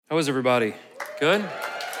How is everybody? Good?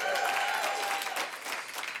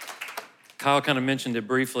 Kyle kind of mentioned it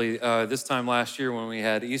briefly. This time last year when we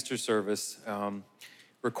had Easter service,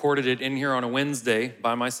 recorded it in here on a Wednesday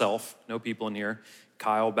by myself, no people in here,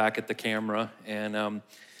 Kyle back at the camera. And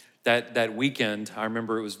that weekend, I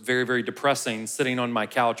remember it was very, very depressing sitting on my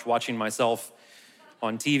couch watching myself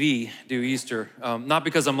on TV do Easter. Not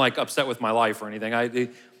because I'm like upset with my life or anything.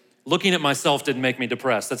 Looking at myself didn't make me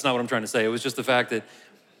depressed. That's not what I'm trying to say. It was just the fact that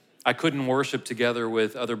I couldn't worship together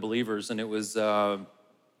with other believers, and it was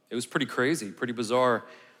pretty crazy, pretty bizarre.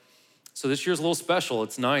 So this year's a little special.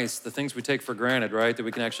 It's nice, the things we take for granted, right? That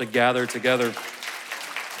we can actually gather together.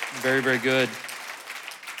 Very, very good.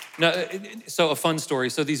 Now, so a fun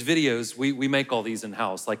story. So these videos, we make all these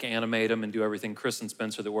in-house, like animate them and do everything. Chris and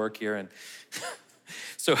Spencer that work here. And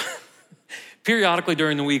so periodically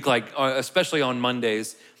during the week, like especially on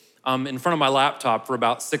Mondays, I'm in front of my laptop for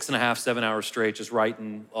about 6.5, 7 hours straight, just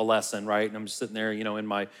writing a lesson, right? And I'm just sitting there, in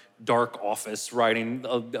my dark office writing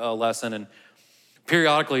a lesson. And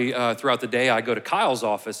periodically throughout the day, I go to Kyle's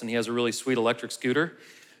office, and he has a really sweet electric scooter.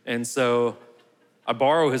 And so I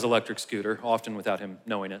borrow his electric scooter, often without him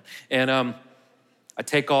knowing it. And I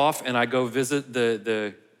take off, and I go visit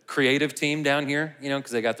the creative team down here,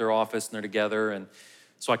 because they got their office, and they're together. And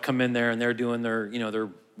so I come in there, and they're doing their, their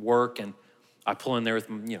work, and I pull in there with,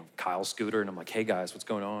 Kyle's scooter, and I'm like, hey guys, what's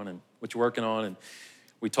going on? And what you working on? And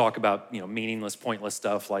we talk about, meaningless, pointless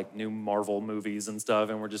stuff like new Marvel movies and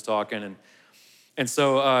stuff. And we're just talking. And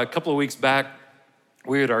so a couple of weeks back,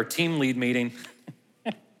 we were at our team lead meeting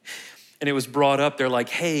and it was brought up. They're like,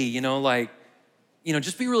 hey,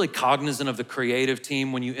 just be really cognizant of the creative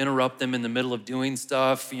team when you interrupt them in the middle of doing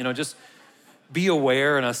stuff, just be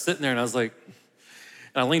aware. And I was sitting there and I was like,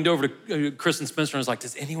 and I leaned over to Chris and Spencer and I was like,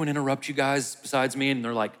 does anyone interrupt you guys besides me? And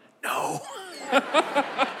they're like, no.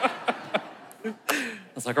 I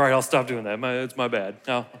was like, all right, I'll stop doing that. It's my bad.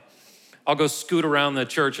 I'll go scoot around the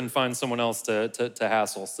church and find someone else to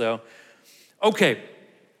hassle. So, okay,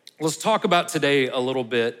 let's talk about today a little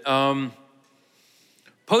bit.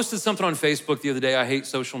 Posted something on Facebook the other day. I hate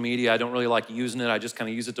social media. I don't really like using it. I just kind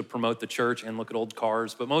of use it to promote the church and look at old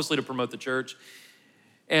cars, but mostly to promote the church.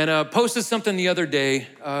 And posted something the other day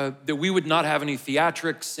that we would not have any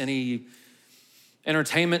theatrics, any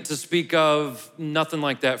entertainment to speak of, nothing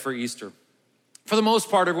like that for Easter. For the most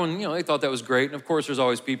part, everyone, they thought that was great. And of course, there's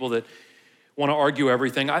always people that want to argue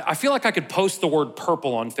everything. I feel like I could post the word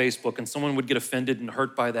purple on Facebook and someone would get offended and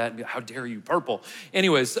hurt by that and be, how dare you, purple?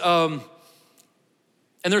 Anyways, and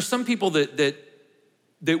there's some people that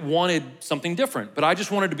wanted something different, but I just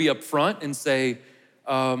wanted to be upfront and say,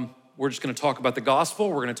 we're just going to talk about the gospel.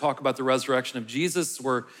 We're going to talk about the resurrection of Jesus.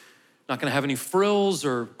 We're not going to have any frills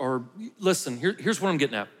or listen, here's what I'm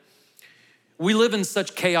getting at. We live in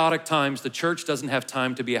such chaotic times, the church doesn't have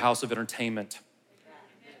time to be a house of entertainment.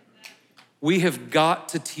 We have got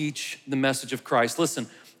to teach the message of Christ. Listen,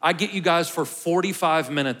 I get you guys for 45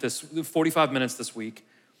 minutes this week.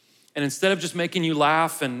 And instead of just making you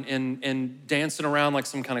laugh and dancing around like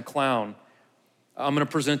some kind of clown, I'm gonna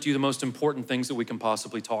present to you the most important things that we can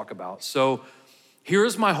possibly talk about. So here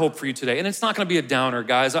is my hope for you today. And it's not gonna be a downer,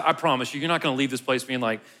 guys. I promise you, you're not gonna leave this place being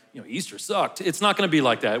like, Easter sucked. It's not gonna be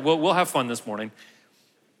like that. We'll have fun this morning.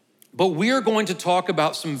 But we are going to talk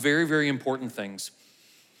about some very, very important things.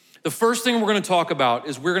 The first thing we're gonna talk about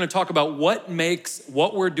is we're gonna talk about what makes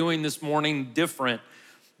what we're doing this morning different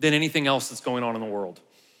than anything else that's going on in the world.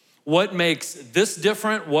 What makes this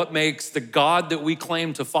different? What makes the God that we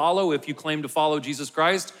claim to follow, if you claim to follow Jesus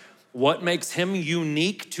Christ, what makes him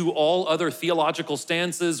unique to all other theological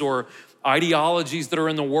stances or ideologies that are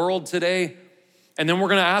in the world today? And then we're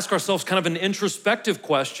gonna ask ourselves kind of an introspective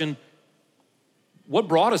question. What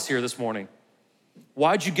brought us here this morning?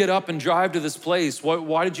 Why'd you get up and drive to this place?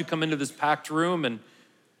 Why did you come into this packed room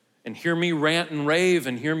and hear me rant and rave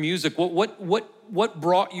and hear music? What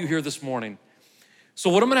brought you here this morning? So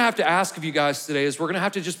what I'm gonna have to ask of you guys today is we're gonna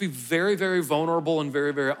have to just be very, very vulnerable and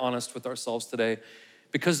very, very honest with ourselves today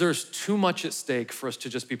because there's too much at stake for us to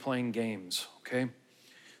just be playing games, okay?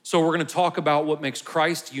 So we're gonna talk about what makes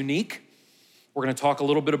Christ unique. We're gonna talk a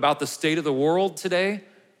little bit about the state of the world today,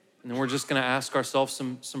 and then we're just gonna ask ourselves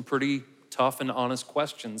some pretty tough and honest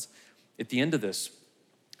questions at the end of this.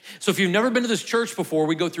 So if you've never been to this church before,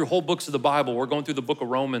 we go through whole books of the Bible. We're going through the book of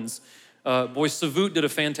Romans. Boy, Savut did a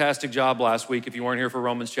fantastic job last week. If you weren't here for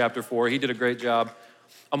Romans chapter 4, he did a great job.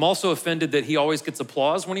 I'm also offended that he always gets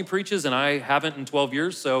applause when he preaches and I haven't in 12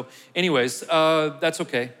 years. So anyways, that's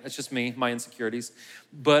okay. That's just me, my insecurities.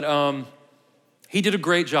 But he did a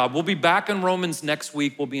great job. We'll be back in Romans next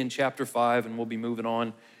week. We'll be in chapter 5 and we'll be moving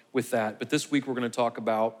on with that. But this week we're gonna talk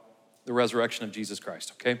about the resurrection of Jesus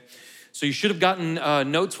Christ, okay? So you should have gotten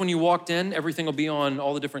notes when you walked in. Everything will be on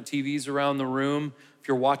all the different TVs around the room. If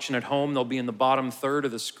you're watching at home, they'll be in the bottom third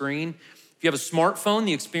of the screen. If you have a smartphone,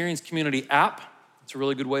 the Experience Community app, it's a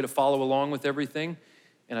really good way to follow along with everything.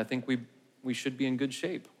 And I think we should be in good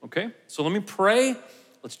shape, okay? So let me pray.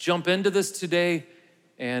 Let's jump into this today.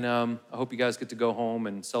 And I hope you guys get to go home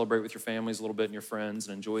and celebrate with your families a little bit and your friends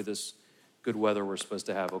and enjoy this good weather we're supposed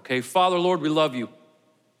to have, okay? Father, Lord, we love you.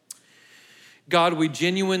 God, we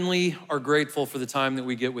genuinely are grateful for the time that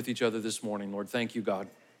we get with each other this morning, Lord. Thank you, God.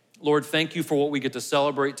 Lord, thank you for what we get to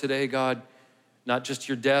celebrate today, God. Not just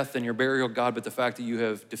your death and your burial, God, but the fact that you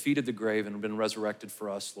have defeated the grave and been resurrected for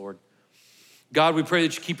us, Lord. God, we pray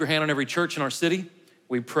that you keep your hand on every church in our city.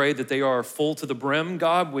 We pray that they are full to the brim,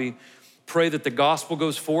 God. We pray that the gospel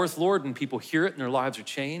goes forth, Lord, and people hear it and their lives are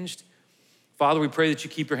changed. Father, we pray that you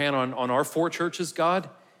keep your hand on our 4 churches, God,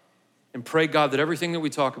 and pray, God, that everything that we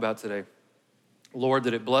talk about today, Lord,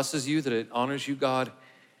 that it blesses you, that it honors you, God,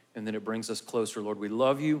 and that it brings us closer. Lord, we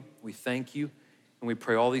love you, we thank you, and we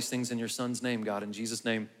pray all these things in your son's name, God, in Jesus'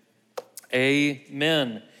 name,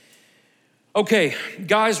 amen. Okay,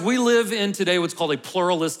 guys, we live in today what's called a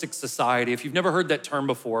pluralistic society. If you've never heard that term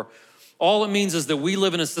before, all it means is that we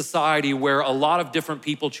live in a society where a lot of different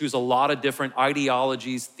people choose a lot of different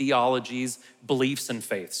ideologies, theologies, beliefs, and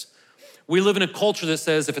faiths. We live in a culture that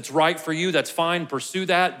says, if it's right for you, that's fine, pursue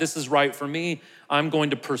that. This is right for me, I'm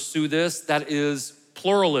going to pursue this. That is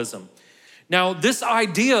pluralism. Now, this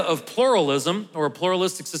idea of pluralism or a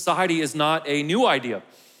pluralistic society is not a new idea.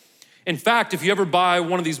 In fact, if you ever buy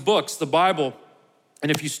one of these books, the Bible,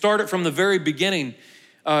 and if you start it from the very beginning,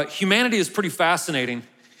 humanity is pretty fascinating.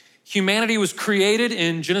 Humanity was created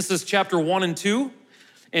in Genesis chapter 1 and 2.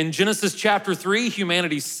 In Genesis chapter 3,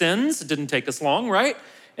 humanity sins. It didn't take us long, right?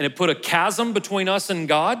 And it put a chasm between us and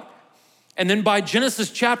God. And then by Genesis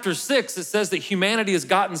chapter 6, it says that humanity has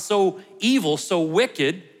gotten so evil, so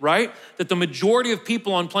wicked, right? That the majority of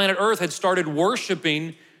people on planet Earth had started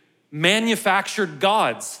worshiping manufactured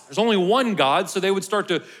gods. There's only one God, so they would start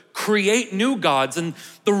to create new gods. And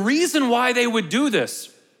the reason why they would do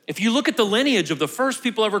this, if you look at the lineage of the first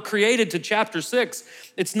people ever created to chapter 6,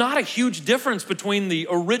 it's not a huge difference between the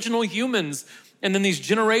original humans and then these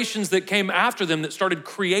generations that came after them that started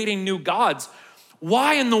creating new gods.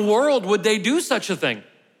 Why in the world would they do such a thing?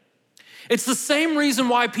 It's the same reason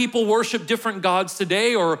why people worship different gods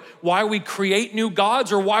today, or why we create new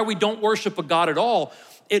gods, or why we don't worship a God at all.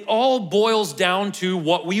 It all boils down to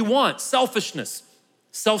what we want: selfishness,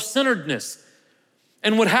 self-centeredness.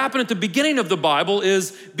 And what happened at the beginning of the Bible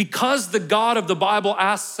is, because the God of the Bible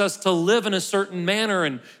asks us to live in a certain manner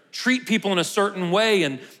and treat people in a certain way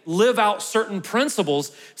and live out certain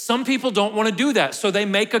principles, some people don't want to do that. So they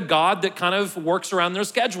make a God that kind of works around their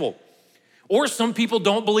schedule. Or some people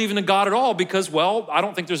don't believe in a God at all because, well, I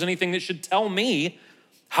don't think there's anything that should tell me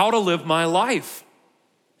how to live my life.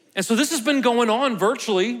 And so this has been going on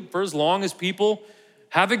virtually for as long as people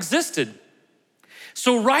have existed.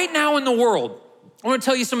 So right now in the world, I want to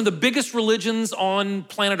tell you some of the biggest religions on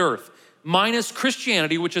planet Earth, minus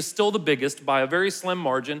Christianity, which is still the biggest by a very slim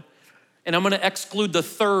margin. And I'm going to exclude the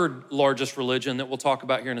third largest religion that we'll talk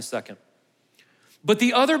about here in a second. But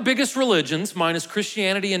the other biggest religions, minus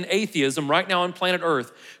Christianity and atheism, right now on planet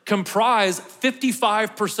Earth, comprise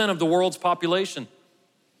 55% of the world's population.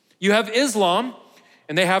 You have Islam,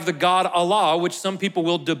 and they have the God Allah, which some people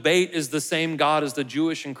will debate is the same God as the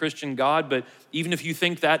Jewish and Christian God. But even if you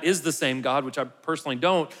think that is the same God, which I personally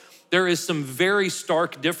don't, there is some very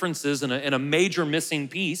stark differences and a major missing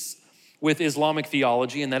piece with Islamic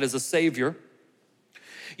theology, and that is a savior.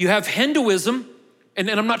 You have Hinduism, and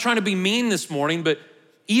I'm not trying to be mean this morning, but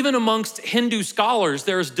even amongst Hindu scholars,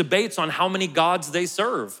 there's debates on how many gods they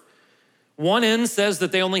serve. One end says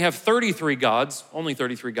that they only have 33 gods, only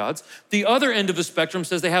 33 gods. The other end of the spectrum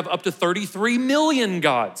says they have up to 33 million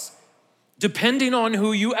gods, depending on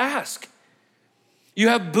who you ask. You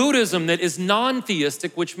have Buddhism that is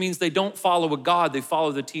non-theistic, which means they don't follow a God. They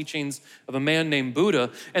follow the teachings of a man named Buddha,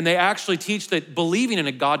 and they actually teach that believing in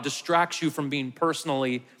a God distracts you from being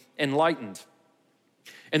personally enlightened.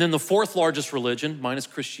 And then the fourth largest religion, minus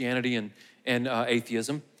Christianity and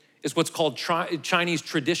atheism, is what's called Chinese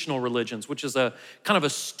traditional religions, which is a kind of a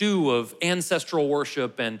stew of ancestral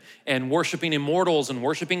worship and worshiping immortals and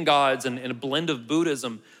worshiping gods and a blend of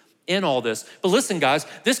Buddhism in all this. But listen, guys,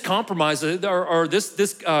 this comprises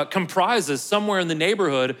somewhere in the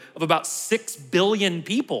neighborhood of about 6 billion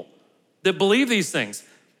people that believe these things.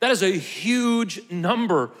 That is a huge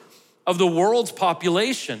number of the world's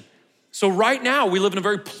population. So right now, we live in a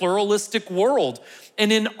very pluralistic world.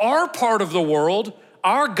 And in our part of the world,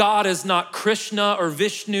 Our God is not Krishna or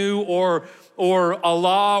Vishnu or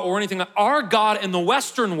Allah or anything. Our God in the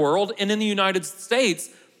Western world and in the United States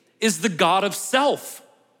is the God of self.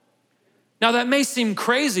 Now that may seem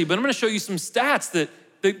crazy, but I'm gonna show you some stats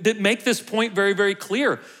that make this point very, very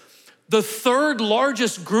clear. The third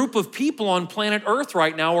largest group of people on planet Earth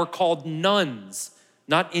right now are called nuns,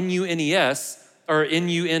 not N-U-N-E-S or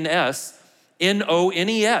N-U-N-S,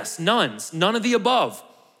 N-O-N-E-S, nuns, none of the above.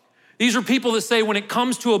 These are people that say when it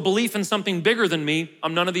comes to a belief in something bigger than me,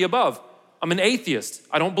 I'm none of the above. I'm an atheist.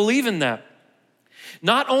 I don't believe in that.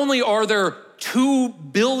 Not only are there 2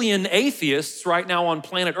 billion atheists right now on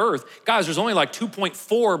planet Earth, guys, there's only like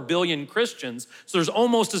 2.4 billion Christians, so there's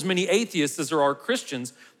almost as many atheists as there are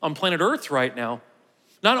Christians on planet Earth right now.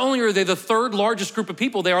 Not only are they the third largest group of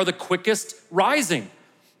people, they are the quickest rising,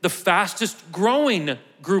 the fastest growing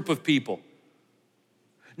group of people.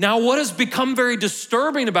 Now, what has become very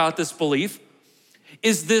disturbing about this belief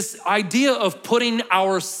is this idea of putting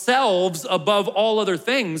ourselves above all other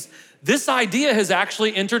things. This idea has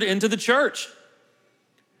actually entered into the church.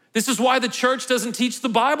 This is why the church doesn't teach the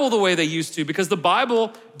Bible the way they used to, because the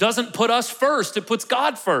Bible doesn't put us first, it puts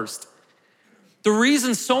God first. The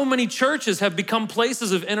reason so many churches have become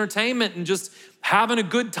places of entertainment and just having a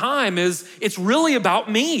good time is it's really about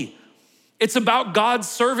me. It's about God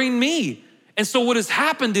serving me. And so what has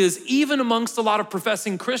happened is, even amongst a lot of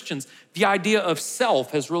professing Christians, the idea of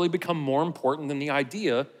self has really become more important than the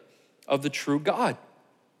idea of the true God.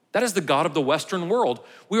 That is the God of the Western world.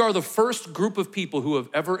 We are the first group of people who have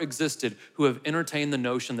ever existed who have entertained the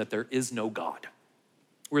notion that there is no God.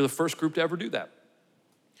 We're the first group to ever do that.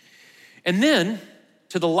 And then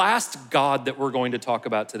to the last God that we're going to talk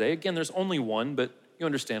about today, again, there's only one, but you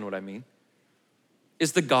understand what I mean,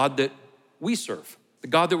 is the God that we serve, the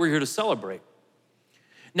God that we're here to celebrate.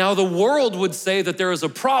 Now, the world would say that there is a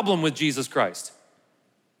problem with Jesus Christ.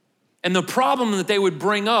 And the problem that they would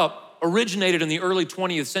bring up originated in the early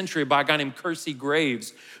 20th century by a guy named Percy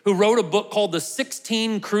Graves, who wrote a book called The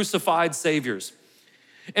 16 Crucified Saviors.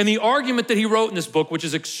 And the argument that he wrote in this book, which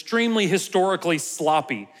is extremely historically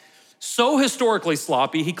sloppy, so historically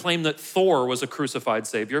sloppy, he claimed that Thor was a crucified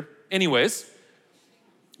savior. Anyways,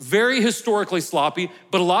 very historically sloppy,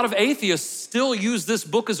 but a lot of atheists still use this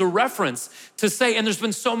book as a reference to say, and there's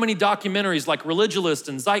been so many documentaries like Religulist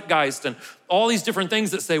and Zeitgeist and all these different things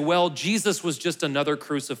that say, well, Jesus was just another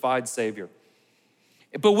crucified savior.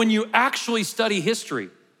 But when you actually study history,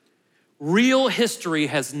 real history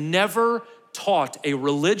has never taught a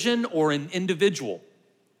religion or an individual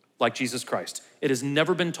like Jesus Christ. It has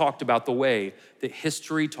never been talked about the way that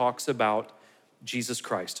history talks about Jesus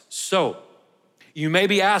Christ. So, you may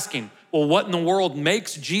be asking, well, what in the world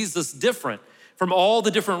makes Jesus different from all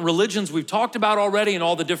the different religions we've talked about already and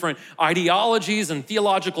all the different ideologies and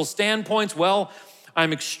theological standpoints? Well,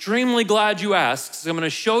 I'm extremely glad you asked, because I'm gonna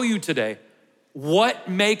show you today what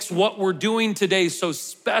makes what we're doing today so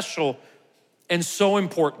special and so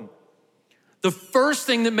important. The first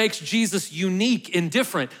thing that makes Jesus unique and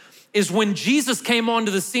different is when Jesus came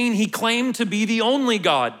onto the scene, he claimed to be the only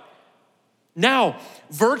God. Now,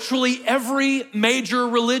 virtually every major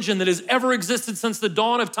religion that has ever existed since the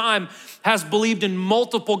dawn of time has believed in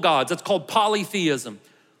multiple gods. That's called polytheism.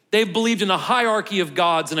 They've believed in a hierarchy of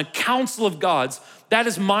gods and a council of gods. That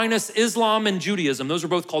is minus Islam and Judaism. Those are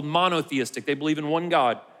both called monotheistic. They believe in one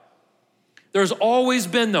God. There's always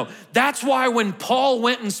been, though. That's why when Paul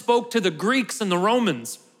went and spoke to the Greeks and the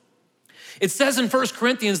Romans, it says in 1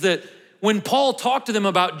 Corinthians that when Paul talked to them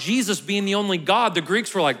about Jesus being the only God, the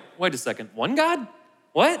Greeks were like, wait a second, one God?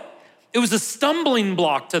 What? It was a stumbling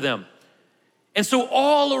block to them. And so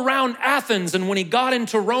all around Athens, and when he got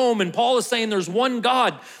into Rome and Paul is saying there's one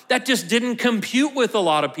God, that just didn't compute with a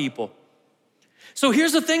lot of people. So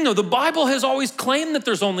here's the thing though, the Bible has always claimed that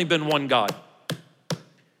there's only been one God.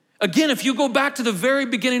 Again, if you go back to the very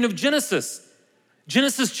beginning of Genesis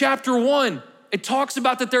chapter 1, it talks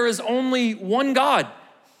about that there is only one God.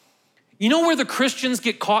 You know where the Christians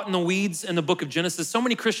get caught in the weeds in the book of Genesis? So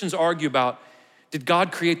many Christians argue about, did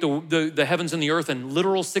God create the heavens and the earth in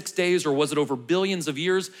literal 6 days, or was it over billions of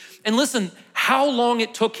years? And listen, how long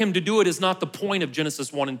it took him to do it is not the point of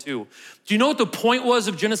Genesis 1 and 2. Do you know what the point was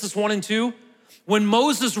of Genesis 1 and 2? When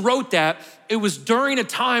Moses wrote that, it was during a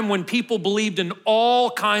time when people believed in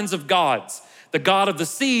all kinds of gods. The God of the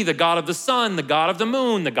sea, the God of the sun, the God of the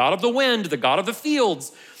moon, the God of the wind, the God of the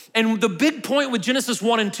fields. And the big point with Genesis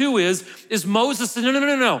 1 and 2 is Moses said,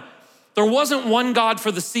 no. There wasn't one God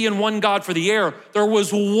for the sea and one God for the air. There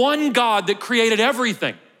was one God that created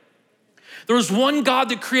everything. There was one God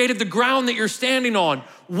that created the ground that you're standing on.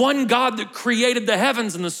 One God that created the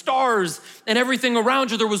heavens and the stars and everything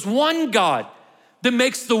around you. There was one God. that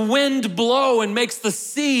makes the wind blow and makes the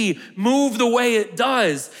sea move the way it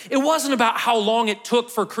does. It wasn't about how long it took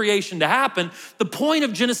for creation to happen. The point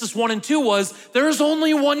of Genesis 1 and 2 was there's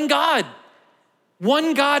only one God.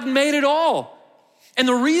 One God made it all. And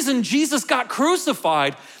the reason Jesus got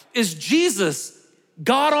crucified is Jesus,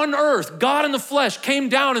 God on earth, God in the flesh, came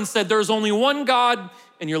down and said, there's only one God,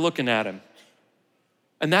 and you're looking at him.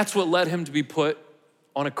 And that's what led him to be put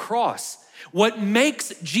on a cross. What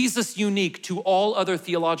makes Jesus unique to all other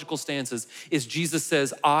theological stances is Jesus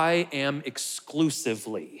says, I am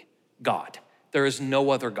exclusively God. There is no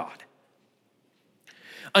other God.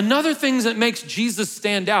 Another thing that makes Jesus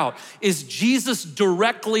stand out is Jesus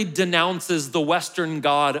directly denounces the Western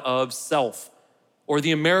God of self, or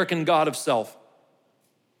the American God of self.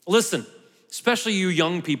 Listen, especially you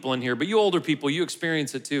young people in here, but you older people, you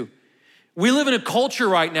experience it too. We live in a culture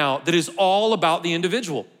right now that is all about the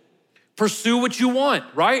individual. Pursue what you want,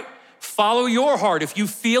 right? Follow your heart. If you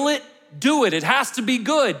feel it, do it. It has to be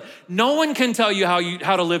good. No one can tell you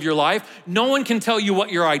how to live your life. No one can tell you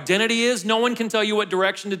what your identity is. No one can tell you what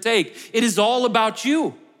direction to take. It is all about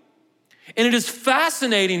you. And it is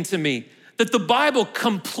fascinating to me that the Bible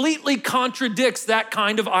completely contradicts that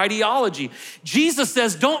kind of ideology. Jesus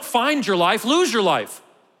says, don't find your life, lose your life.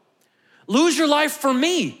 Lose your life for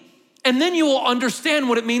me, and then you will understand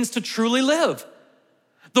what it means to truly live.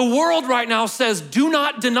 The world right now says, do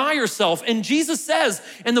not deny yourself. And Jesus says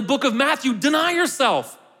in the book of Matthew, deny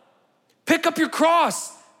yourself. Pick up your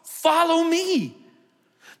cross. Follow me.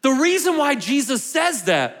 The reason why Jesus says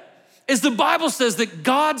that is the Bible says that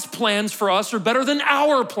God's plans for us are better than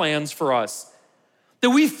our plans for us.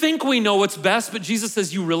 That we think we know what's best, but Jesus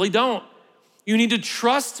says you really don't. You need to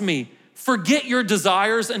trust me. Forget your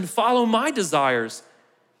desires and follow my desires.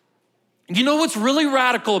 You know what's really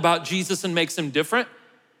radical about Jesus and makes him different?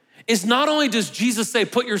 Is not only does Jesus say,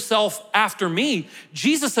 put yourself after me,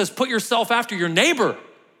 Jesus says, put yourself after your neighbor.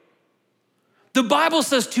 The Bible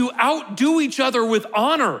says to outdo each other with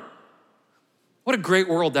honor. What a great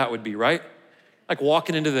world that would be, right? Like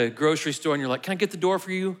walking into the grocery store and you're like, can I get the door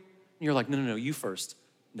for you? And you're like, no, you first.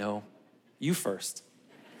 No, you first.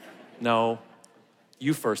 No,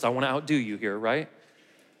 you first. I want to outdo you here, right?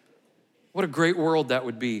 What a great world that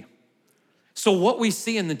would be. So what we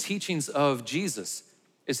see in the teachings of Jesus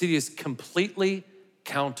is that he is completely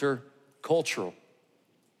counter-cultural.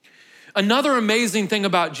 Another amazing thing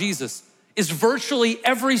about Jesus is virtually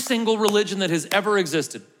every single religion that has ever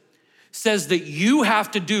existed says that you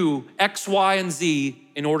have to do X, Y, and Z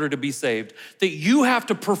in order to be saved, that you have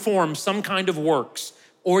to perform some kind of works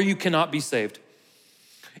or you cannot be saved.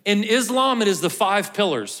 In Islam, it is the 5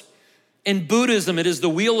 pillars. In Buddhism, it is the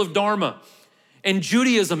wheel of Dharma. In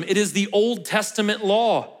Judaism, it is the Old Testament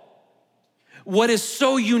law. What is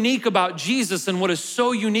so unique about Jesus and what is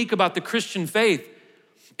so unique about the Christian faith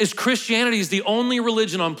is Christianity is the only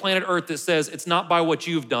religion on planet Earth that says it's not by what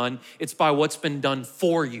you've done, it's by what's been done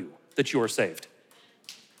for you that you are saved.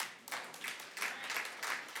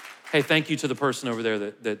 Hey, thank you to the person over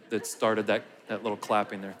there that started that little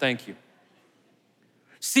clapping there. Thank you.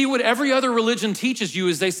 See, what every other religion teaches you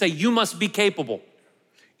is they say you must be capable,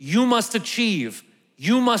 you must achieve,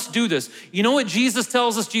 you must do this. You know what Jesus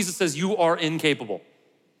tells us? Jesus says, you are incapable,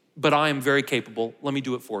 but I am very capable. Let me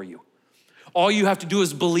do it for you. All you have to do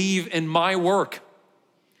is believe in my work.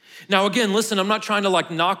 Now, again, listen, I'm not trying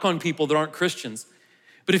to knock on people that aren't Christians,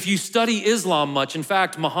 but if you study Islam much, in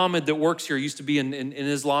fact, Muhammad that works here used to be an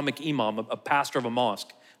Islamic imam, a pastor of a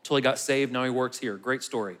mosque, until he got saved. Now he works here. Great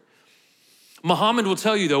story. Muhammad will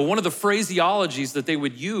tell you though, one of the phraseologies that they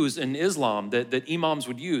would use in Islam, that imams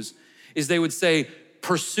would use, is they would say,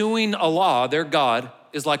 pursuing Allah, their God,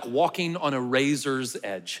 is like walking on a razor's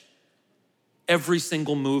edge. Every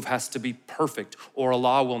single move has to be perfect or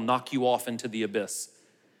Allah will knock you off into the abyss.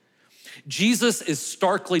 Jesus is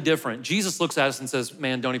starkly different. Jesus looks at us and says,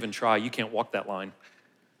 man, don't even try. You can't walk that line.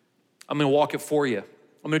 I'm gonna walk it for you.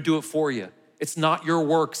 I'm gonna do it for you. It's not your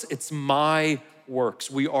works, it's my works.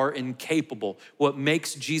 We are incapable. What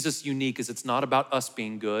makes Jesus unique is it's not about us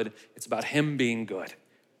being good, it's about him being good,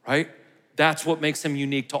 right? That's what makes him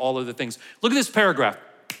unique to all other things. Look at this paragraph.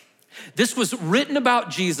 This was written about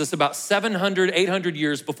Jesus about 700, 800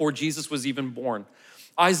 years before Jesus was even born.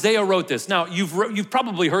 Isaiah wrote this. Now, you've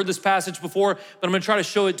probably heard this passage before, but I'm gonna try to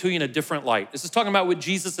show it to you in a different light. This is talking about what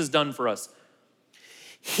Jesus has done for us.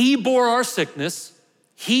 He bore our sickness,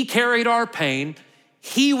 he carried our pain,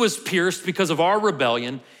 he was pierced because of our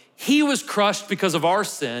rebellion, he was crushed because of our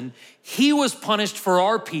sin, he was punished for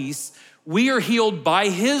our peace, we are healed by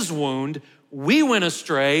his wound, we went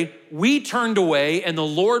astray, we turned away, and the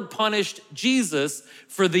Lord punished Jesus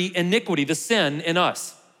for the iniquity, the sin in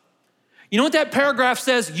us. You know what that paragraph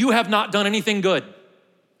says? You have not done anything good.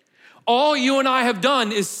 All you and I have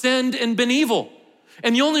done is sinned and been evil.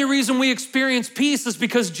 And the only reason we experience peace is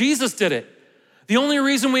because Jesus did it. The only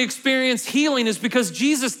reason we experience healing is because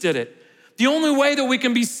Jesus did it. The only way that we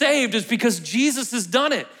can be saved is because Jesus has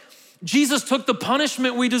done it. Jesus took the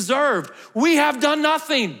punishment we deserved. We have done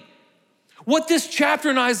nothing. What this chapter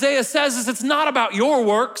in Isaiah says is it's not about your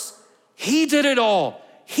works. He did it all.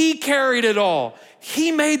 He carried it all.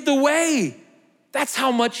 He made the way. That's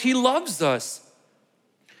how much he loves us.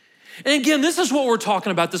 And again, this is what we're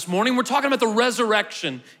talking about this morning. We're talking about the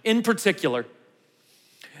resurrection in particular.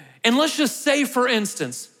 And let's just say, for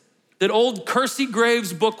instance, that old Kersey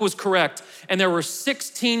Graves' book was correct, and there were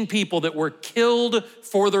 16 people that were killed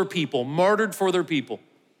for their people, martyred for their people.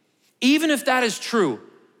 Even if that is true,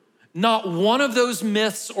 not one of those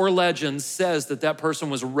myths or legends says that that person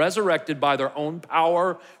was resurrected by their own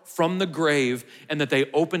power from the grave and that they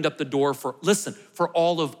opened up the door for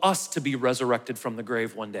all of us to be resurrected from the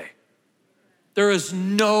grave one day. There is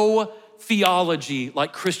no theology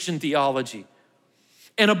like Christian theology.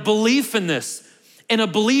 And a belief in this, and a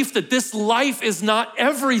belief that this life is not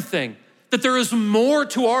everything, that there is more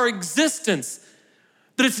to our existence,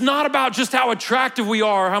 that it's not about just how attractive we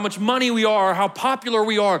are, how much money we are, how popular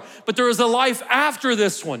we are, but there is a life after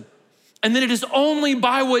this one. And that it is only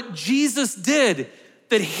by what Jesus did,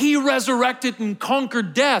 that he resurrected and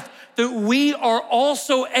conquered death, that we are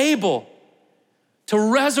also able to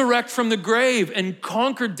resurrect from the grave and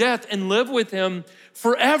conquer death and live with him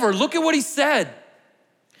forever. Look at what he said.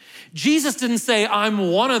 Jesus didn't say,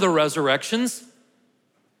 I'm one of the resurrections.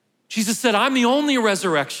 Jesus said, I'm the only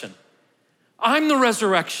resurrection. I'm the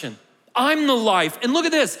resurrection. I'm the life. And look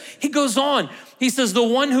at this. He goes on. He says, the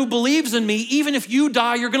one who believes in me, even if you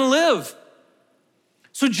die, you're gonna live.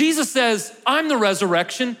 So Jesus says, I'm the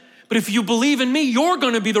resurrection, but if you believe in me, you're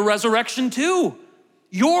gonna be the resurrection too.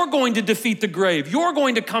 You're going to defeat the grave. You're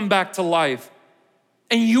going to come back to life.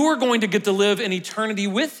 And you're going to get to live in eternity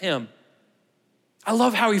with him. I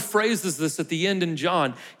love how he phrases this at the end in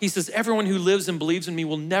John. He says, everyone who lives and believes in me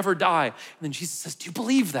will never die. And then Jesus says, do you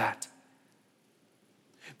believe that?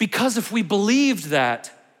 Because if we believed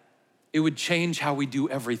that, it would change how we do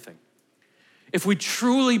everything. If we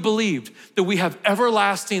truly believed that we have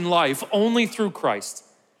everlasting life only through Christ,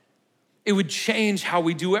 it would change how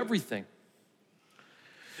we do everything.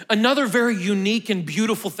 Another very unique and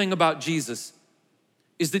beautiful thing about Jesus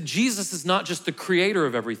is that Jesus is not just the creator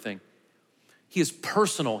of everything. He is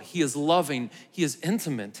personal, he is loving, he is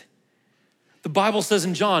intimate. The Bible says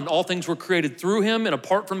in John, all things were created through him, and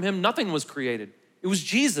apart from him, nothing was created. It was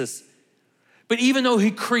Jesus. But even though he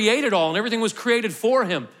created all and everything was created for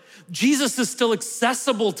him, Jesus is still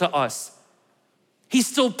accessible to us. He's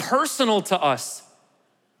still personal to us.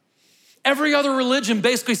 Every other religion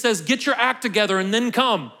basically says, get your act together and then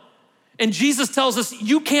come. And Jesus tells us,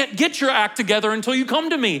 you can't get your act together until you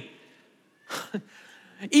come to me.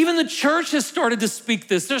 Even the church has started to speak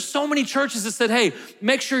this. There's so many churches that said, hey,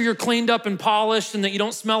 make sure you're cleaned up and polished and that you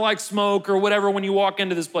don't smell like smoke or whatever when you walk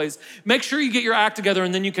into this place. Make sure you get your act together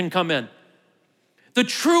and then you can come in. The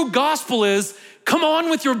true gospel is, come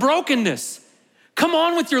on with your brokenness. Come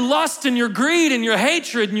on with your lust and your greed and your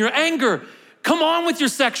hatred and your anger. Come on with your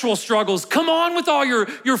sexual struggles. Come on with all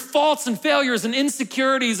your faults and failures and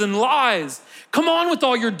insecurities and lies. Come on with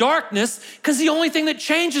all your darkness, because the only thing that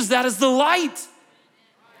changes that is the light.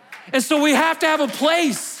 And so we have to have a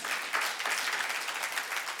place.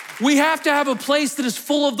 We have to have a place that is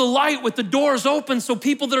full of the light with the doors open so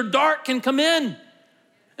people that are dark can come in.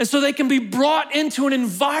 And so they can be brought into an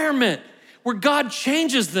environment where God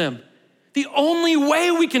changes them. The only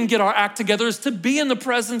way we can get our act together is to be in the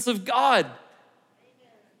presence of God.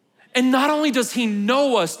 And not only does he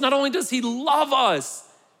know us, not only does he love us,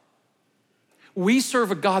 we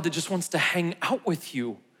serve a God that just wants to hang out with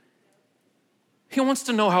you. He wants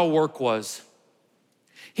to know how work was.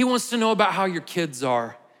 He wants to know about how your kids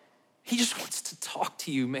are. He just wants to talk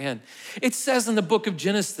to you, man. It says in the book of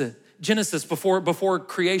Genesis before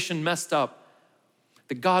creation messed up,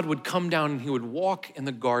 that God would come down and he would walk in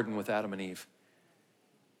the garden with Adam and Eve.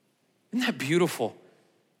 Isn't that beautiful?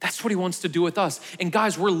 That's what he wants to do with us. And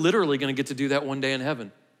guys, we're literally gonna get to do that one day in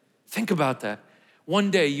heaven. Think about that. One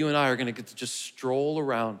day you and I are gonna get to just stroll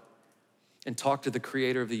around and talk to the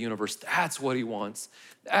creator of the universe. That's what he wants.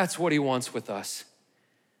 That's what he wants with us.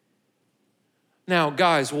 Now,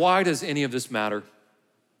 guys, why does any of this matter?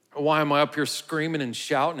 Why am I up here screaming and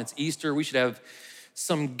shouting? It's Easter. We should have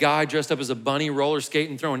some guy dressed up as a bunny roller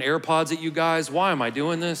skating, throwing AirPods at you guys. Why am I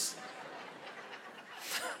doing this?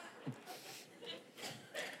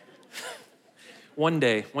 One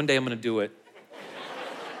day I'm gonna do it.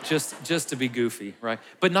 just to be goofy, right?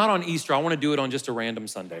 But not on Easter. I want to do it on just a random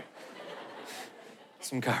Sunday.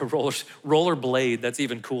 Some guy rollerblade, that's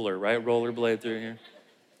even cooler, right? Rollerblade through here.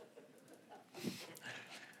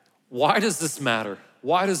 Why does this matter?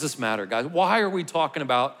 Why does this matter, guys? Why are we talking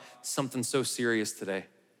about something so serious today?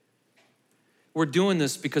 We're doing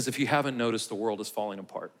this because if you haven't noticed, the world is falling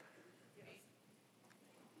apart.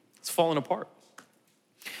 It's falling apart.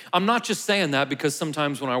 I'm not just saying that because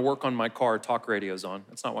sometimes when I work on my car, talk radio's on.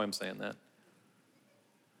 That's not why I'm saying that.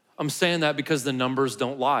 I'm saying that because the numbers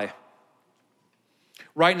don't lie.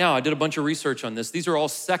 Right now, I did a bunch of research on this. These are all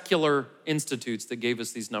secular institutes that gave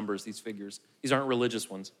us these numbers, these figures. These aren't religious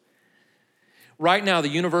ones. Right now, the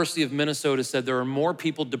University of Minnesota said there are more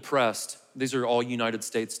people depressed. These are all United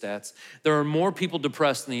States stats. There are more people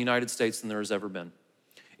depressed in the United States than there has ever been.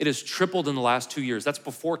 It has tripled in the last 2 years. That's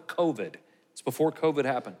before COVID. It's before COVID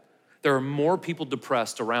happened. There are more people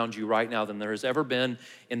depressed around you right now than there has ever been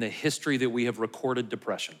in the history that we have recorded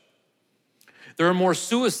depression. There are more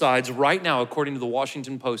suicides right now, according to the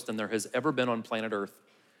Washington Post, than there has ever been on planet Earth.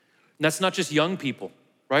 And that's not just young people,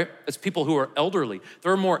 right? It's people who are elderly.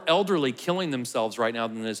 There are more elderly killing themselves right now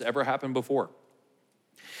than has ever happened before.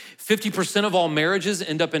 50% of all marriages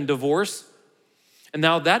end up in divorce. And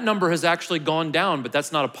now that number has actually gone down, but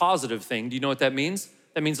that's not a positive thing. Do you know what that means?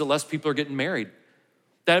 That means that less people are getting married.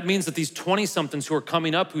 That means that these 20-somethings who are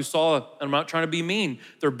coming up who saw, and I'm not trying to be mean,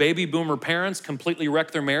 their baby boomer parents completely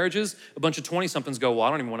wreck their marriages, a bunch of 20-somethings go, well,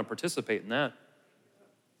 I don't even want to participate in that.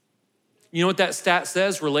 You know what that stat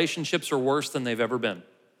says? Relationships are worse than they've ever been.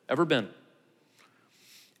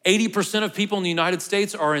 80% of people in the United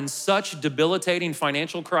States are in such debilitating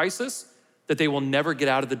financial crisis that they will never get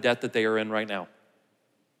out of the debt that they are in right now.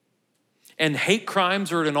 And hate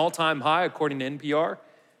crimes are at an all-time high, according to NPR.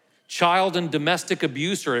 Child and domestic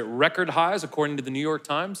abuse are at record highs, according to the New York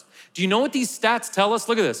Times. Do you know what these stats tell us?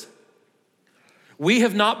 Look at this. We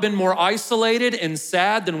have not been more isolated and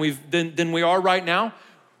sad than we are right now.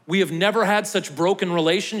 We have never had such broken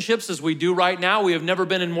relationships as we do right now. We have never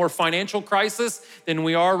been in more financial crisis than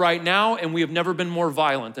we are right now, and we have never been more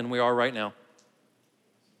violent than we are right now.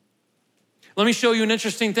 Let me show you an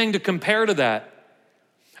interesting thing to compare to that.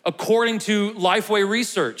 According to Lifeway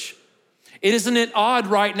Research, isn't it odd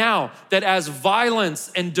right now that as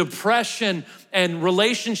violence and depression and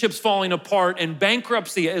relationships falling apart and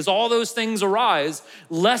bankruptcy, as all those things arise,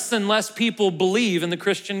 less and less people believe in the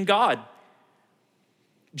Christian God?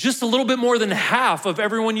 Just a little bit more than half of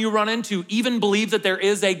everyone you run into even believe that there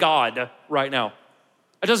is a God right now.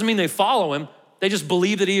 That doesn't mean they follow him. They just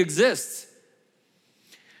believe that he exists.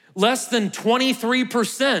 Less than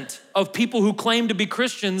 23% of people who claim to be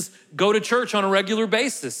Christians go to church on a regular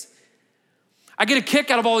basis. I get a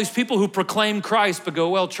kick out of all these people who proclaim Christ but go,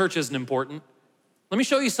 well, church isn't important. Let me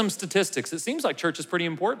show you some statistics. It seems like church is pretty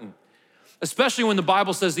important, especially when the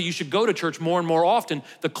Bible says that you should go to church more and more often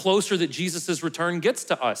the closer that Jesus' return gets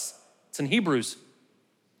to us. It's in Hebrews.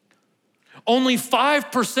 Only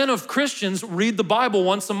 5% of Christians read the Bible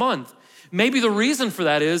once a month. Maybe the reason for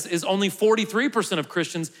that is only 43% of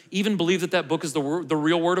Christians even believe that book is the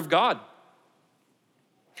real word of God.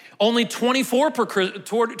 Only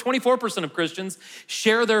 24% of Christians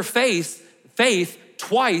share their faith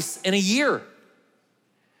twice in a year.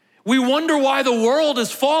 We wonder why the world is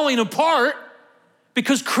falling apart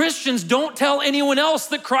because Christians don't tell anyone else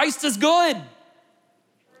that Christ is good.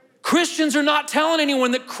 Christians are not telling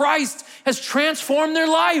anyone that Christ has transformed their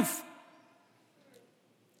life.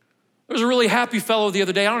 There was a really happy fellow the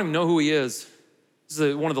other day. I don't even know who he is. This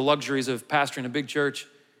is one of the luxuries of pastoring a big church. He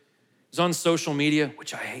was on social media,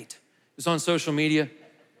 which I hate. He was on social media,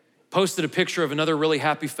 posted a picture of another really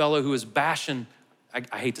happy fellow who was bashing,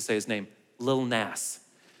 I hate to say his name, Lil Nas.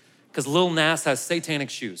 Because Lil Nas has satanic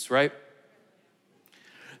shoes, right?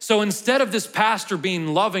 So instead of this pastor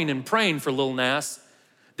being loving and praying for Lil Nas,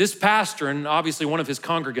 this pastor, and obviously one of his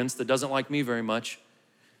congregants that doesn't like me very much,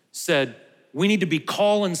 said, we need to be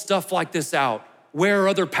calling stuff like this out. Where are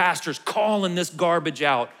other pastors calling this garbage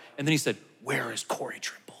out? And then he said, where is Corey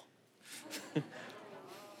Trimble?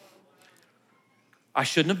 I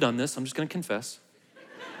shouldn't have done this, I'm just gonna confess.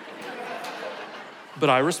 But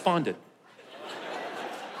I responded.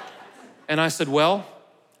 And I said, well,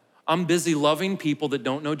 I'm busy loving people that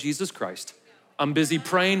don't know Jesus Christ. I'm busy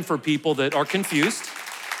praying for people that are confused.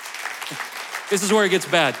 This is where it gets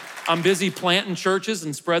bad. I'm busy planting churches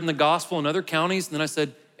and spreading the gospel in other counties. And then I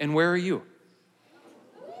said, and where are you?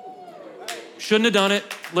 Shouldn't have done it.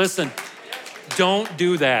 Listen, don't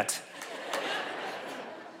do that.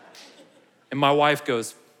 And my wife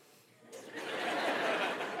goes,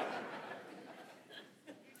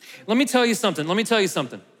 let me tell you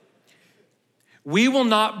something. We will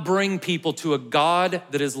not bring people to a God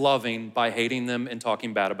that is loving by hating them and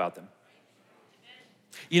talking bad about them.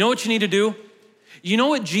 You know what you need to do? You know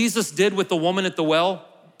what Jesus did with the woman at the well?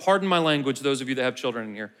 Pardon my language, those of you that have children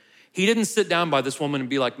in here. He didn't sit down by this woman and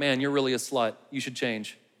be like, man, you're really a slut. You should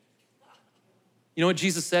change. You know what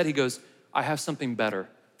Jesus said? He goes, I have something better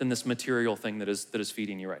than this material thing that is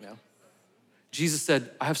feeding you right now. Jesus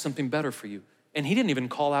said, I have something better for you. And he didn't even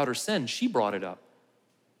call out her sin. She brought it up.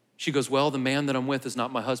 She goes, well, the man that I'm with is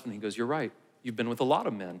not my husband. He goes, you're right. You've been with a lot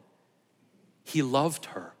of men. He loved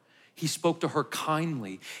her. He spoke to her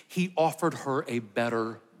kindly. He offered her a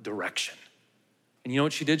better direction. And you know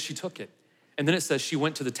what she did? She took it. And then it says she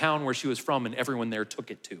went to the town where she was from and everyone there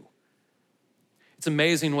took it too. It's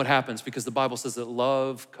amazing what happens because the Bible says that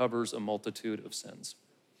love covers a multitude of sins.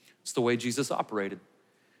 It's the way Jesus operated.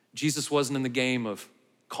 Jesus wasn't in the game of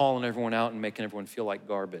calling everyone out and making everyone feel like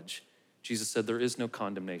garbage. Jesus said, there is no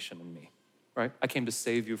condemnation in me, right? I came to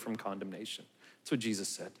save you from condemnation. That's what Jesus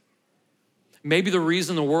said. Maybe the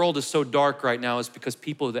reason the world is so dark right now is because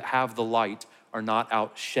people that have the light are not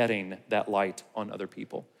out shedding that light on other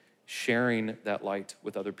people, sharing that light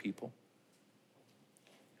with other people.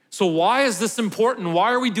 So why is this important?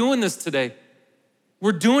 Why are we doing this today?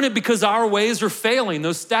 We're doing it because our ways are failing.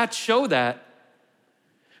 Those stats show that.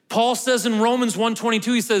 Paul says in Romans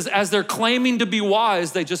 1:22, he says, as they're claiming to be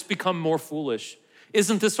wise, they just become more foolish.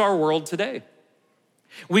 Isn't this our world today?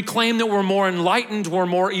 We claim that we're more enlightened, we're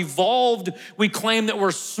more evolved. We claim that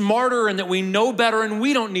we're smarter and that we know better and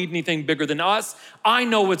we don't need anything bigger than us. I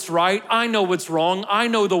know what's right, I know what's wrong, I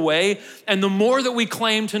know the way. And the more that we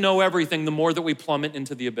claim to know everything, the more that we plummet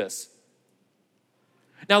into the abyss.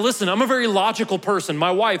 Now listen, I'm a very logical person.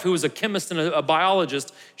 My wife, who is a chemist and a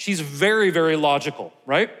biologist, she's very, very logical,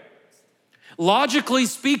 right? Logically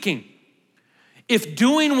speaking, if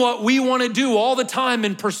doing what we want to do all the time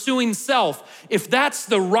and pursuing self, if that's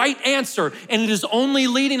the right answer and it is only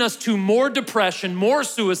leading us to more depression, more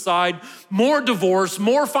suicide, more divorce,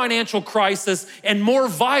 more financial crisis, and more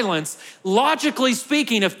violence, logically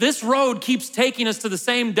speaking, if this road keeps taking us to the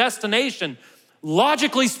same destination,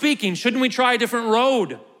 logically speaking, shouldn't we try a different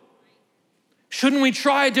road? Shouldn't we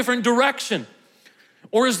try a different direction?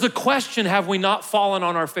 Or is the question, have we not fallen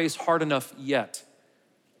on our face hard enough yet?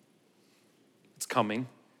 It's coming.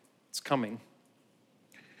 It's coming.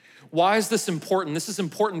 Why is this important? This is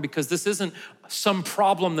important because this isn't some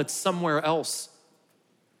problem that's somewhere else.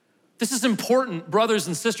 This is important, brothers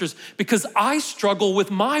and sisters, because I struggle with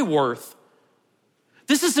my worth.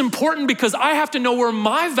 This is important because I have to know where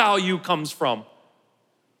my value comes from.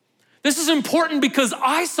 This is important because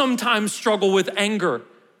I sometimes struggle with anger.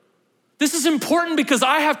 This is important because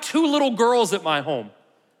I have 2 little girls at my home.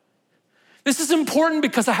 This is important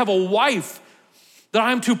because I have a wife that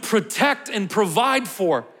I'm to protect and provide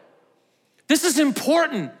for. This is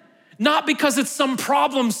important, not because it's some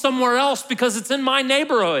problem somewhere else, because it's in my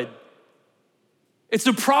neighborhood. It's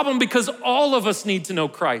a problem because all of us need to know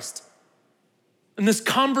Christ. And this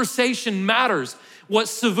conversation matters. What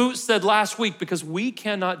Savut said last week, because we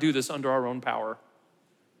cannot do this under our own power.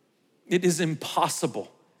 It is impossible.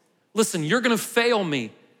 Listen, you're gonna fail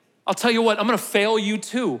me. I'll tell you what, I'm gonna fail you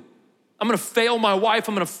too. I'm gonna fail my wife,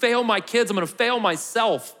 I'm gonna fail my kids, I'm gonna fail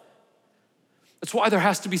myself. That's why there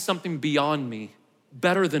has to be something beyond me,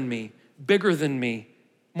 better than me, bigger than me,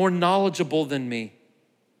 more knowledgeable than me.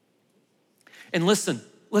 And listen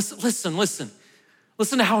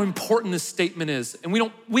to how important this statement is. And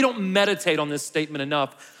we don't meditate on this statement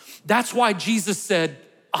enough. That's why Jesus said,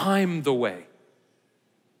 I'm the way.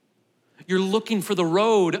 You're looking for the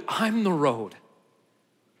road, I'm the road.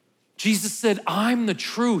 Jesus said, I'm the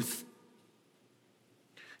truth.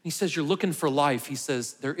 He says, you're looking for life. He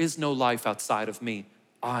says, there is no life outside of me.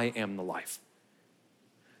 I am the life.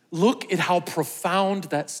 Look at how profound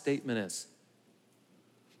that statement is.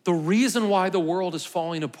 The reason why the world is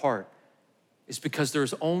falling apart is because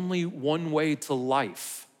there's only one way to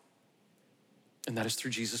life, and that is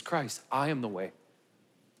through Jesus Christ. I am the way.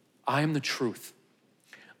 I am the truth.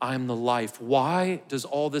 I am the life. Why does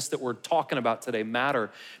all this that we're talking about today matter?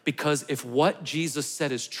 Because if what Jesus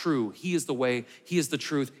said is true, he is the way, he is the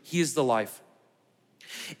truth, he is the life.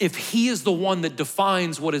 If he is the one that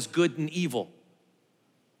defines what is good and evil,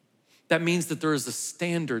 that means that there is a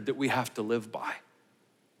standard that we have to live by.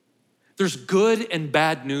 There's good and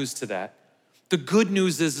bad news to that. The good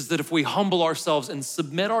news is that if we humble ourselves and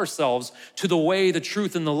submit ourselves to the way, the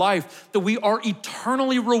truth, and the life, that we are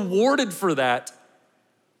eternally rewarded for that.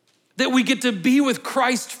 That we get to be with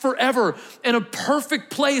Christ forever in a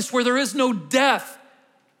perfect place where there is no death,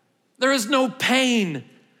 there is no pain,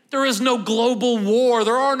 there is no global war,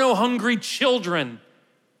 there are no hungry children.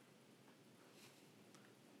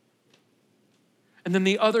 And then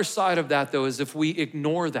the other side of that, though, is if we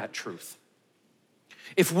ignore that truth.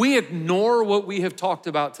 If we ignore what we have talked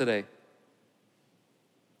about today,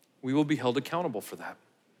 we will be held accountable for that.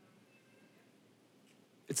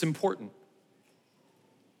 It's important.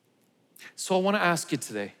 So I want to ask you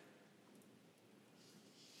today,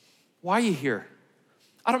 why are you here?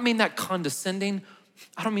 I don't mean that condescending.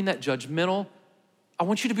 I don't mean that judgmental. I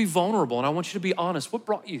want you to be vulnerable and I want you to be honest. What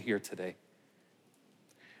brought you here today?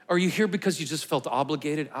 Are you here because you just felt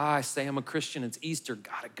obligated? I say I'm a Christian, it's Easter,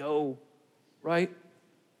 gotta go, right?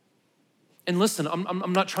 And listen,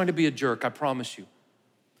 I'm not trying to be a jerk, I promise you.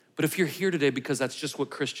 But if you're here today because that's just what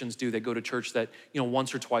Christians do, they go to church that,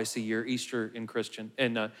 once or twice a year, Easter and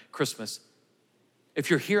Christmas. If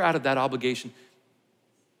you're here out of that obligation,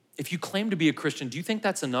 if you claim to be a Christian, do you think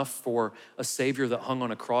that's enough for a Savior that hung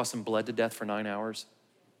on a cross and bled to death for 9 hours?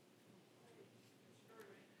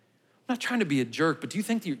 I'm not trying to be a jerk, but do you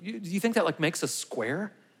think that like makes us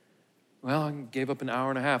square? Well, I gave up an hour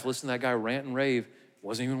and a half, listen to that guy rant and rave.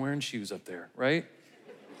 Wasn't even wearing shoes up there, right?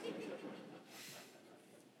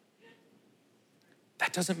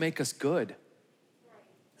 That doesn't make us good.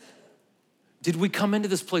 Did we come into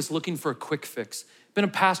this place looking for a quick fix? Been a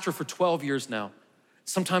pastor for 12 years now.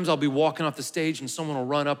 Sometimes I'll be walking off the stage and someone will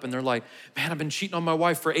run up and they're like, man, I've been cheating on my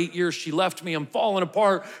wife for 8 years. She left me, I'm falling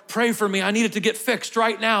apart. Pray for me, I need it to get fixed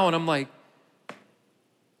right now. And I'm like,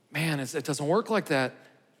 man, it doesn't work like that.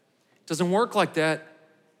 It doesn't work like that.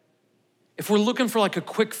 If we're looking for like a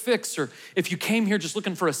quick fix, or if you came here just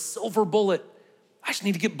looking for a silver bullet, I just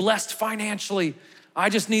need to get blessed financially. I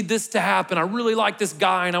just need this to happen. I really like this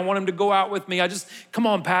guy and I want him to go out with me. Come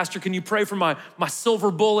on, pastor, can you pray for my silver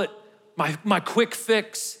bullet, my quick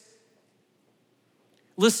fix?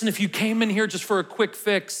 Listen, if you came in here just for a quick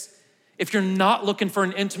fix, if you're not looking for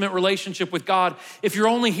an intimate relationship with God, if you're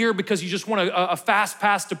only here because you just want a fast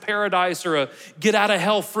pass to paradise or a get out of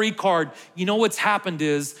hell free card, you know what's happened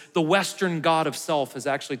is the Western God of self has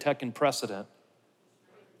actually taken precedent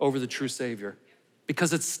over the true Savior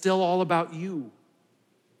because it's still all about you.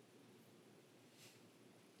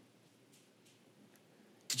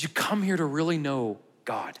 Did you come here to really know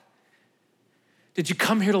God? Did you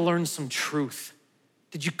come here to learn some truth?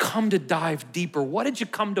 Did you come to dive deeper? What did you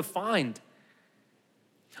come to find?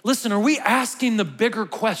 Listen, are we asking the bigger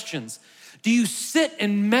questions? Do you sit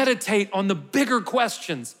and meditate on the bigger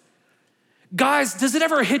questions? Guys, does it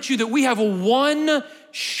ever hit you that we have one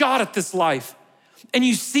shot at this life and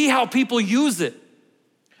you see how people use it?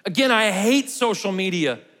 Again, I hate social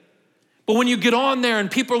media. But when you get on there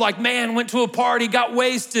and people are like, man, went to a party, got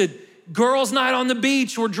wasted, girls' night on the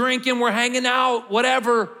beach, we're drinking, we're hanging out,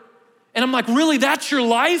 whatever. And I'm like, really, that's your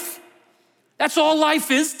life? That's all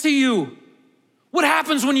life is to you? What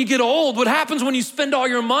happens when you get old? What happens when you spend all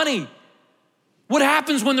your money? What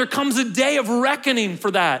happens when there comes a day of reckoning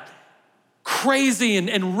for that crazy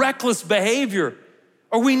and reckless behavior?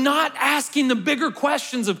 Are we not asking the bigger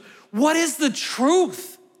questions of what is the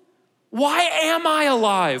truth? Why am I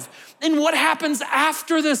alive? And what happens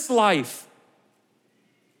after this life?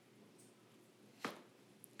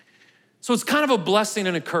 So it's kind of a blessing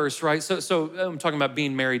and a curse, right? So I'm talking about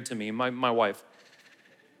being married to me, my wife.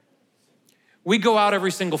 We go out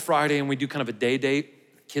every single Friday and we do kind of a day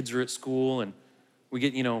date. Kids are at school and we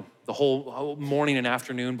get, the whole morning and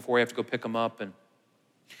afternoon before we have to go pick them up. And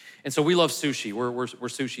so we love sushi. We're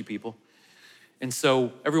sushi people. And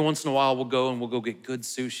so every once in a while we'll go get good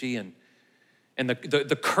sushi. And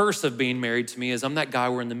the curse of being married to me is I'm that guy,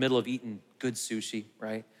 we're in the middle of eating good sushi,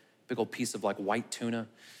 right? Big old piece of like white tuna.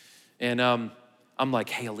 And I'm like,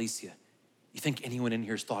 hey, Alicia, you think anyone in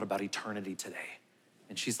here's thought about eternity today?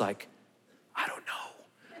 And she's like, I don't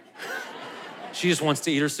know. She just wants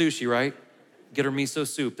to eat her sushi, right? Get her miso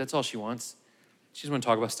soup, that's all she wants. She doesn't want to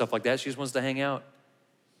talk about stuff like that. She just wants to hang out.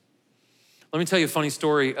 Let me tell you a funny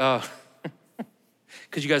story, because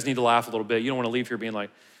you guys need to laugh a little bit. You don't want to leave here being like,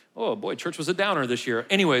 oh boy, church was a downer this year.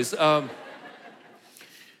 Anyways,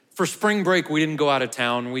 for spring break, we didn't go out of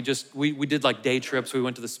town. We did like day trips. We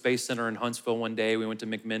went to the Space Center in Huntsville one day. We went to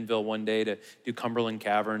McMinnville one day to do Cumberland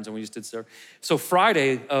Caverns, and we just did stuff. So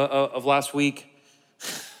Friday of last week,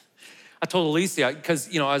 I told Alicia,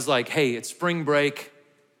 because I was like, hey, it's spring break.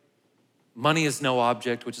 Money is no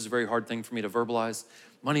object, which is a very hard thing for me to verbalize.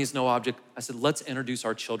 Money is no object. I said, let's introduce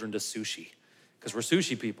our children to sushi, because we're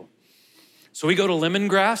sushi people. So we go to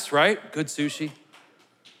Lemongrass, right? Good sushi.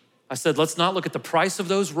 I said, let's not look at the price of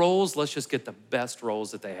those rolls. Let's just get the best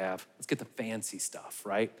rolls that they have. Let's get the fancy stuff,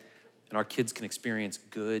 right? And our kids can experience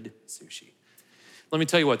good sushi. Let me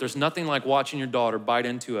tell you what, there's nothing like watching your daughter bite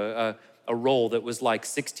into a roll that was like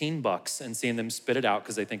 $16 and seeing them spit it out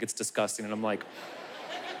because they think it's disgusting. And I'm like,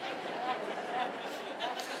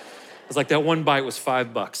 It's like that one bite was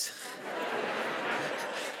 $5.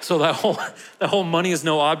 So that whole money is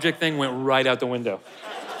no object thing went right out the window.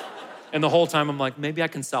 And the whole time I'm like, maybe I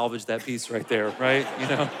can salvage that piece right there, right? You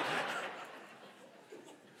know?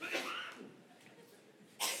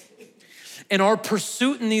 In our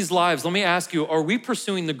pursuit in these lives, let me ask you, are we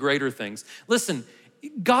pursuing the greater things? Listen,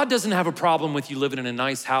 God doesn't have a problem with you living in a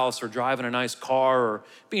nice house or driving a nice car or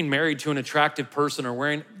being married to an attractive person or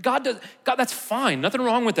wearing, God, that's fine. Nothing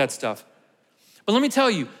wrong with that stuff. But let me tell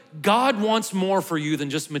you, God wants more for you than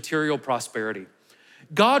just material prosperity.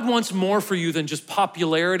 God wants more for you than just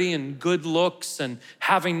popularity and good looks and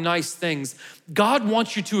having nice things. God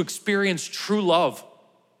wants you to experience true love.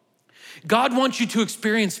 God wants you to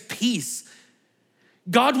experience peace.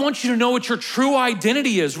 God wants you to know what your true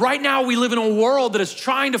identity is. Right now, we live in a world that is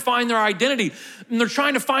trying to find their identity, and they're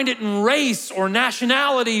trying to find it in race or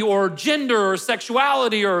nationality or gender or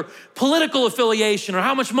sexuality or political affiliation or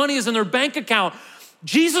how much money is in their bank account.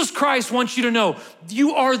 Jesus Christ wants you to know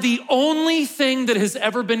you are the only thing that has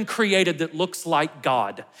ever been created that looks like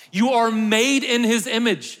God. You are made in his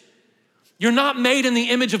image. You're not made in the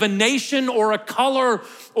image of a nation or a color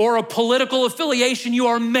or a political affiliation. You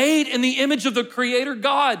are made in the image of the Creator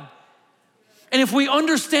God. And if we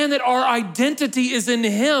understand that our identity is in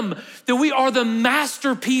him, that we are the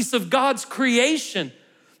masterpiece of God's creation,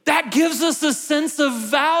 that gives us a sense of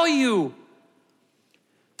value.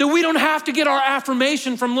 That we don't have to get our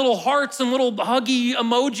affirmation from little hearts and little huggy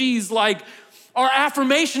emojis. Like, our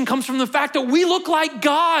affirmation comes from the fact that we look like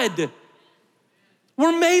God.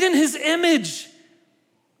 We're made in his image.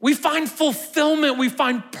 We find fulfillment, we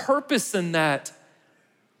find purpose in that.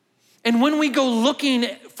 And when we go looking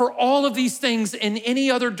for all of these things in any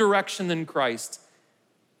other direction than Christ,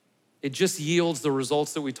 it just yields the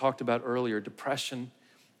results that we talked about earlier: depression,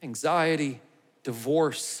 anxiety,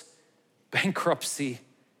 divorce, bankruptcy.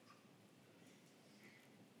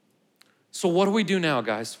 So what do we do now,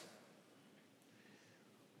 guys?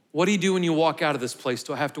 What do you do when you walk out of this place?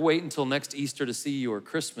 Do I have to wait until next Easter to see you or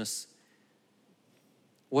Christmas?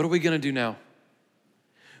 What are we gonna do now?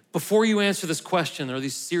 Before you answer this question, there are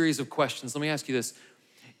these series of questions. Let me ask you this.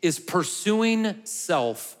 Is pursuing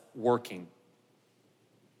self working?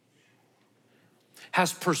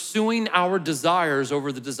 Has pursuing our desires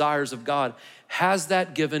over the desires of God, has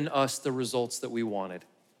that given us the results that we wanted?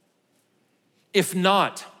 If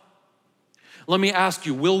not, let me ask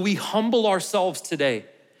you, will we humble ourselves today?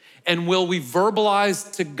 And will we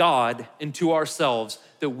verbalize to God and to ourselves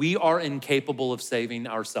that we are incapable of saving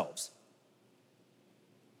ourselves?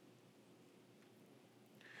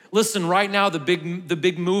 Listen, right now, the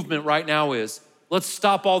big movement right now is, let's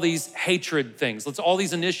stop all these hatred things. All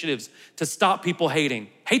these initiatives to stop people hating.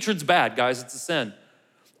 Hatred's bad, guys, it's a sin.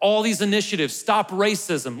 All these initiatives, stop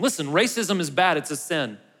racism. Listen, racism is bad, it's a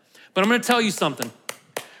sin. But I'm gonna tell you something.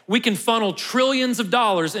 We can funnel trillions of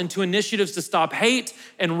dollars into initiatives to stop hate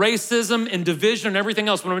and racism and division and everything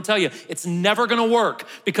else. But I'm gonna tell you, it's never gonna work,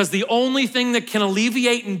 because the only thing that can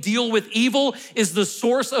alleviate and deal with evil is the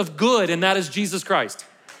source of good, and that is Jesus Christ.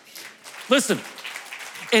 Listen,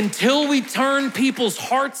 until we turn people's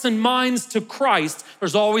hearts and minds to Christ,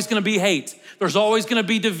 there's always gonna be hate. There's always gonna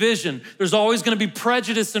be division. There's always gonna be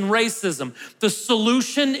prejudice and racism. The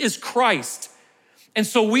solution is Christ. And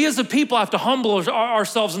so we as a people have to humble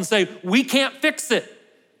ourselves and say, we can't fix it.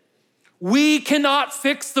 We cannot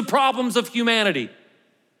fix the problems of humanity.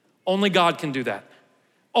 Only God can do that.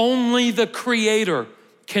 Only the Creator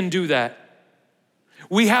can do that.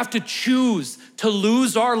 We have to choose to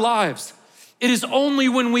lose our lives. It is only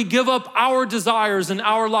when we give up our desires and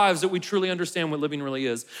our lives that we truly understand what living really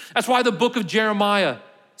is. That's why the book of Jeremiah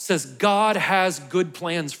says God has good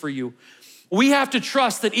plans for you. We have to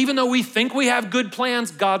trust that even though we think we have good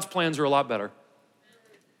plans, God's plans are a lot better.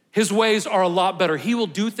 His ways are a lot better. He will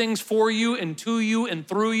do things for you and to you and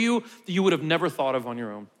through you that you would have never thought of on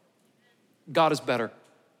your own. God is better.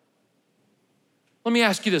 Let me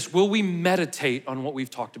ask you this. Will we meditate on what we've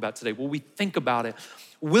talked about today? Will we think about it?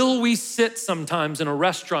 Will we sit sometimes in a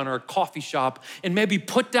restaurant or a coffee shop and maybe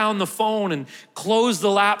put down the phone and close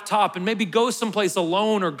the laptop and maybe go someplace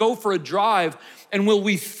alone or go for a drive? And will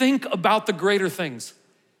we think about the greater things?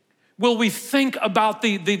 Will we think about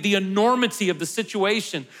the enormity of the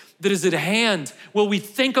situation that is at hand? Will we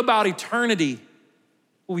think about eternity?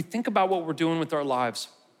 Will we think about what we're doing with our lives?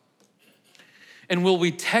 And will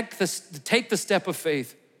we take the step of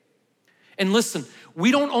faith? And listen,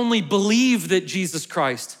 we don't only believe that Jesus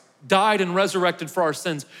Christ died and resurrected for our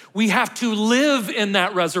sins. We have to live in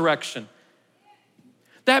that resurrection.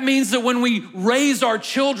 That means that when we raise our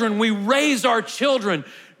children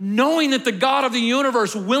knowing that the God of the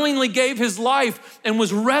universe willingly gave his life and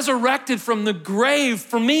was resurrected from the grave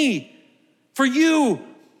for me, for you.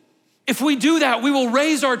 If we do that, we will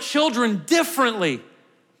raise our children differently.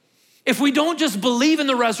 If we don't just believe in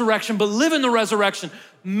the resurrection, but live in the resurrection,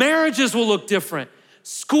 marriages will look different.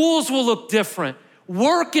 Schools will look different.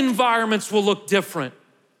 Work environments will look different.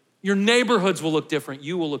 Your neighborhoods will look different.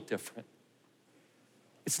 You will look different.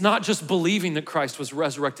 It's not just believing that Christ was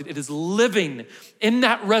resurrected. It is living in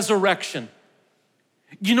that resurrection.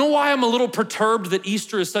 You know why I'm a little perturbed that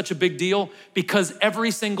Easter is such a big deal? Because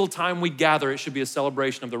every single time we gather, it should be a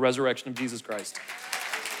celebration of the resurrection of Jesus Christ.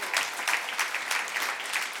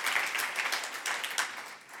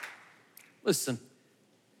 Listen,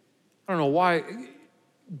 I don't know why.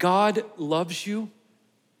 God loves you.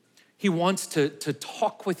 He wants to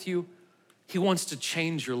talk with you. He wants to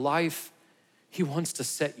change your life. He wants to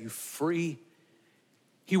set you free.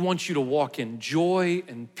 He wants you to walk in joy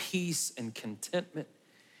and peace and contentment.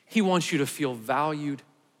 He wants you to feel valued.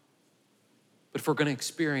 But if we're going to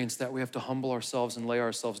experience that, we have to humble ourselves and lay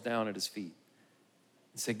ourselves down at his feet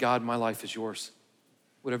and say, God, my life is yours.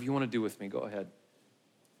 Whatever you want to do with me, go ahead.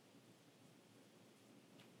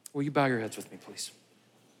 Will you bow your heads with me, please?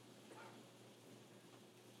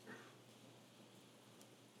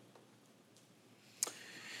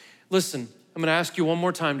 Listen, I'm gonna ask you one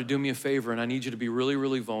more time to do me a favor, and I need you to be really,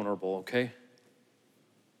 really vulnerable, okay?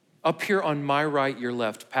 Up here on my right, your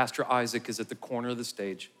left, Pastor Isaac is at the corner of the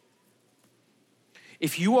stage.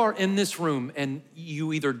 If you are in this room and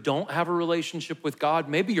you either don't have a relationship with God,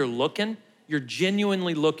 maybe you're looking, you're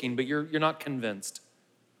genuinely looking, but you're not convinced.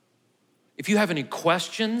 If you have any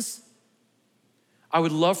questions, I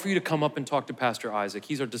would love for you to come up and talk to Pastor Isaac.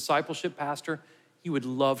 He's our discipleship pastor. He would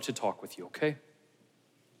love to talk with you, okay?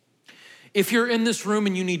 If you're in this room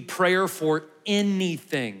and you need prayer for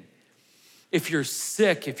anything, if you're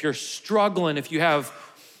sick, if you're struggling, if you have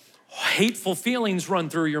hateful feelings run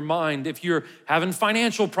through your mind, if you're having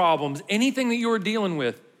financial problems, anything that you are dealing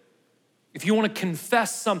with, if you want to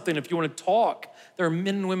confess something, if you want to talk, there are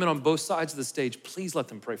men and women on both sides of the stage. Please let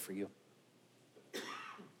them pray for you.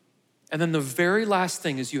 And then the very last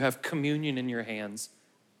thing is you have communion in your hands.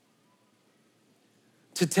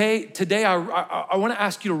 Today I want to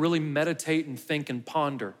ask you to really meditate and think and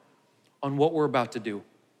ponder on what we're about to do.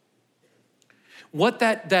 What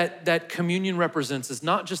that communion represents is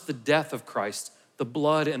not just the death of Christ, the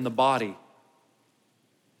blood and the body.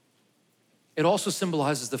 It also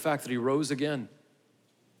symbolizes the fact that he rose again.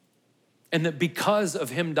 And that because of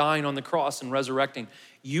him dying on the cross and resurrecting,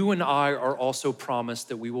 you and I are also promised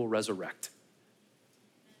that we will resurrect,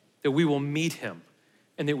 that we will meet him,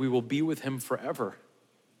 and that we will be with him forever.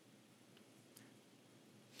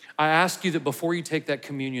 I ask you that before you take that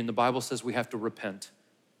communion, the Bible says we have to repent,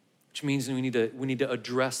 which means we need to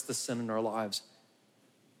address the sin in our lives.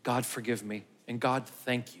 God, forgive me, and God,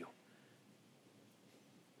 thank you.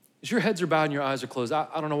 As your heads are bowed and your eyes are closed,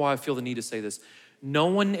 I don't know why I feel the need to say this. No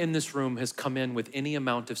one in this room has come in with any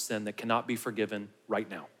amount of sin that cannot be forgiven right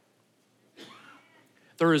now.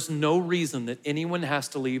 There is no reason that anyone has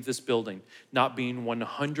to leave this building not being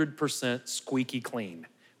 100% squeaky clean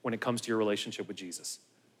when it comes to your relationship with Jesus.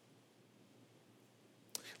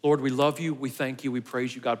 Lord, we love you, we thank you, we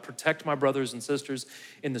praise you. God, protect my brothers and sisters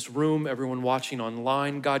in this room, everyone watching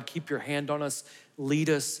online. God, keep your hand on us, lead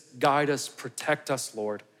us, guide us, protect us,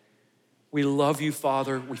 Lord. We love you,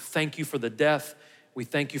 Father. We thank you for the death. We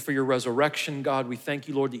thank you for your resurrection, God. We thank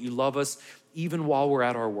you, Lord, that you love us even while we're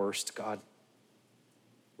at our worst, God.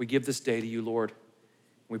 We give this day to you, Lord.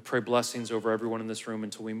 We pray blessings over everyone in this room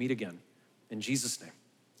until we meet again. In Jesus' name,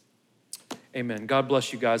 amen. God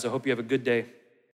bless you guys. I hope you have a good day.